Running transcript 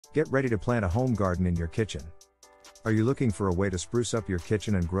Get ready to plant a home garden in your kitchen. Are you looking for a way to spruce up your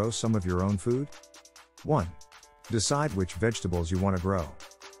kitchen and grow some of your own food? 1. Decide which vegetables you want to grow.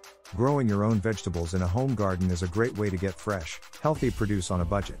 Growing your own vegetables in a home garden is a great way to get fresh, healthy produce on a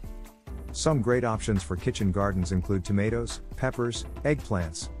budget. Some great options for kitchen gardens include tomatoes, peppers,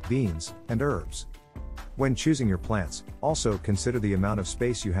 eggplants, beans, and herbs. When choosing your plants, also consider the amount of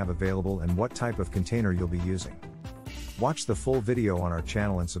space you have available and what type of container you'll be using. Watch the full video on our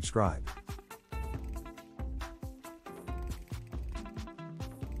channel and subscribe.